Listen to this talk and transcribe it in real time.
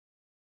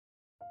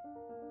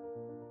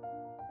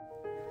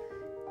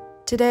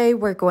Today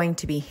we're going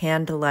to be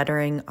hand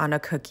lettering on a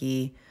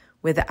cookie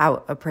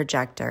without a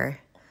projector.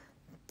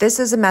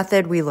 This is a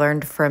method we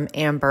learned from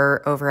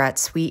Amber over at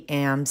Sweet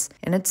Ams,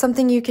 and it's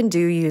something you can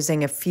do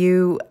using a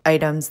few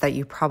items that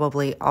you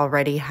probably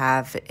already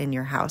have in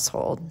your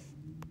household.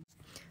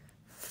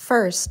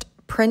 First,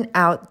 print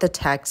out the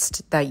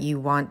text that you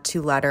want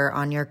to letter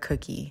on your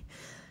cookie.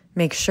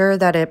 Make sure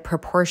that it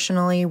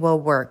proportionally will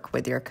work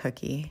with your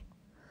cookie.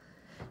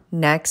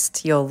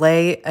 Next, you'll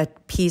lay a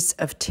piece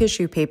of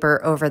tissue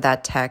paper over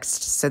that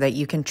text so that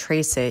you can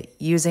trace it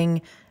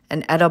using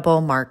an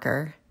edible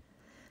marker.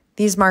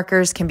 These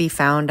markers can be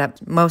found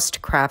at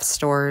most craft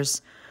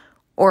stores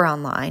or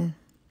online.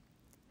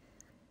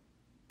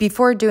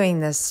 Before doing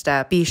this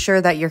step, be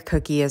sure that your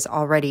cookie is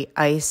already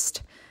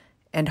iced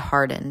and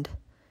hardened.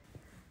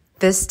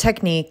 This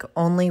technique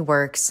only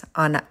works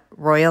on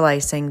royal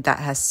icing that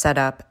has set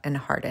up and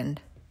hardened.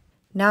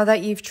 Now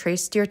that you've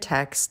traced your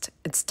text,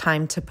 it's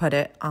time to put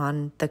it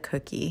on the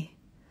cookie.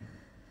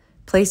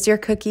 Place your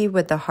cookie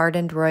with the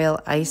hardened royal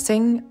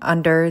icing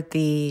under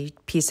the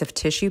piece of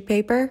tissue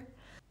paper,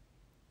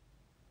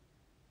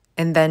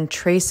 and then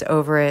trace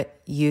over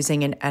it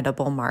using an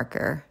edible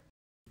marker.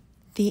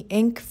 The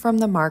ink from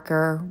the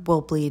marker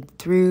will bleed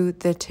through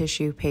the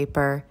tissue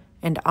paper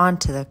and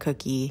onto the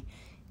cookie,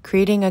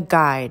 creating a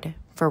guide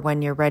for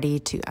when you're ready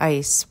to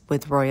ice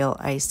with royal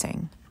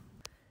icing.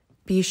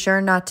 Be sure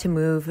not to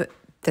move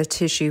the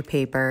tissue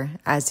paper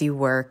as you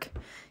work.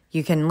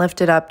 You can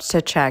lift it up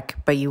to check,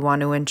 but you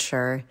want to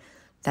ensure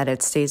that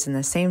it stays in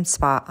the same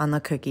spot on the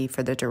cookie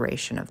for the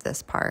duration of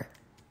this part.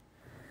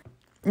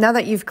 Now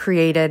that you've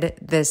created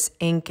this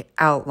ink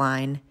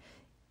outline,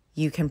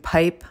 you can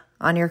pipe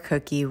on your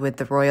cookie with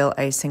the royal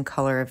icing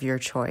color of your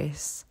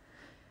choice.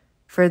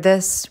 For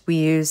this, we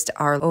used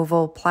our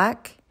oval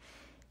plaque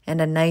and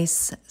a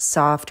nice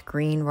soft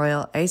green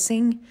royal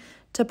icing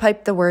to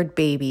pipe the word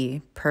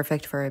baby,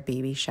 perfect for a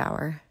baby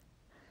shower.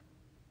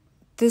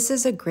 This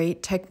is a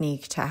great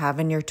technique to have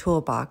in your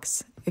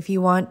toolbox if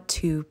you want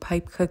to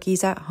pipe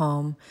cookies at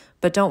home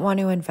but don't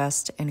want to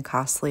invest in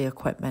costly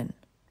equipment.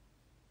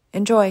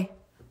 Enjoy!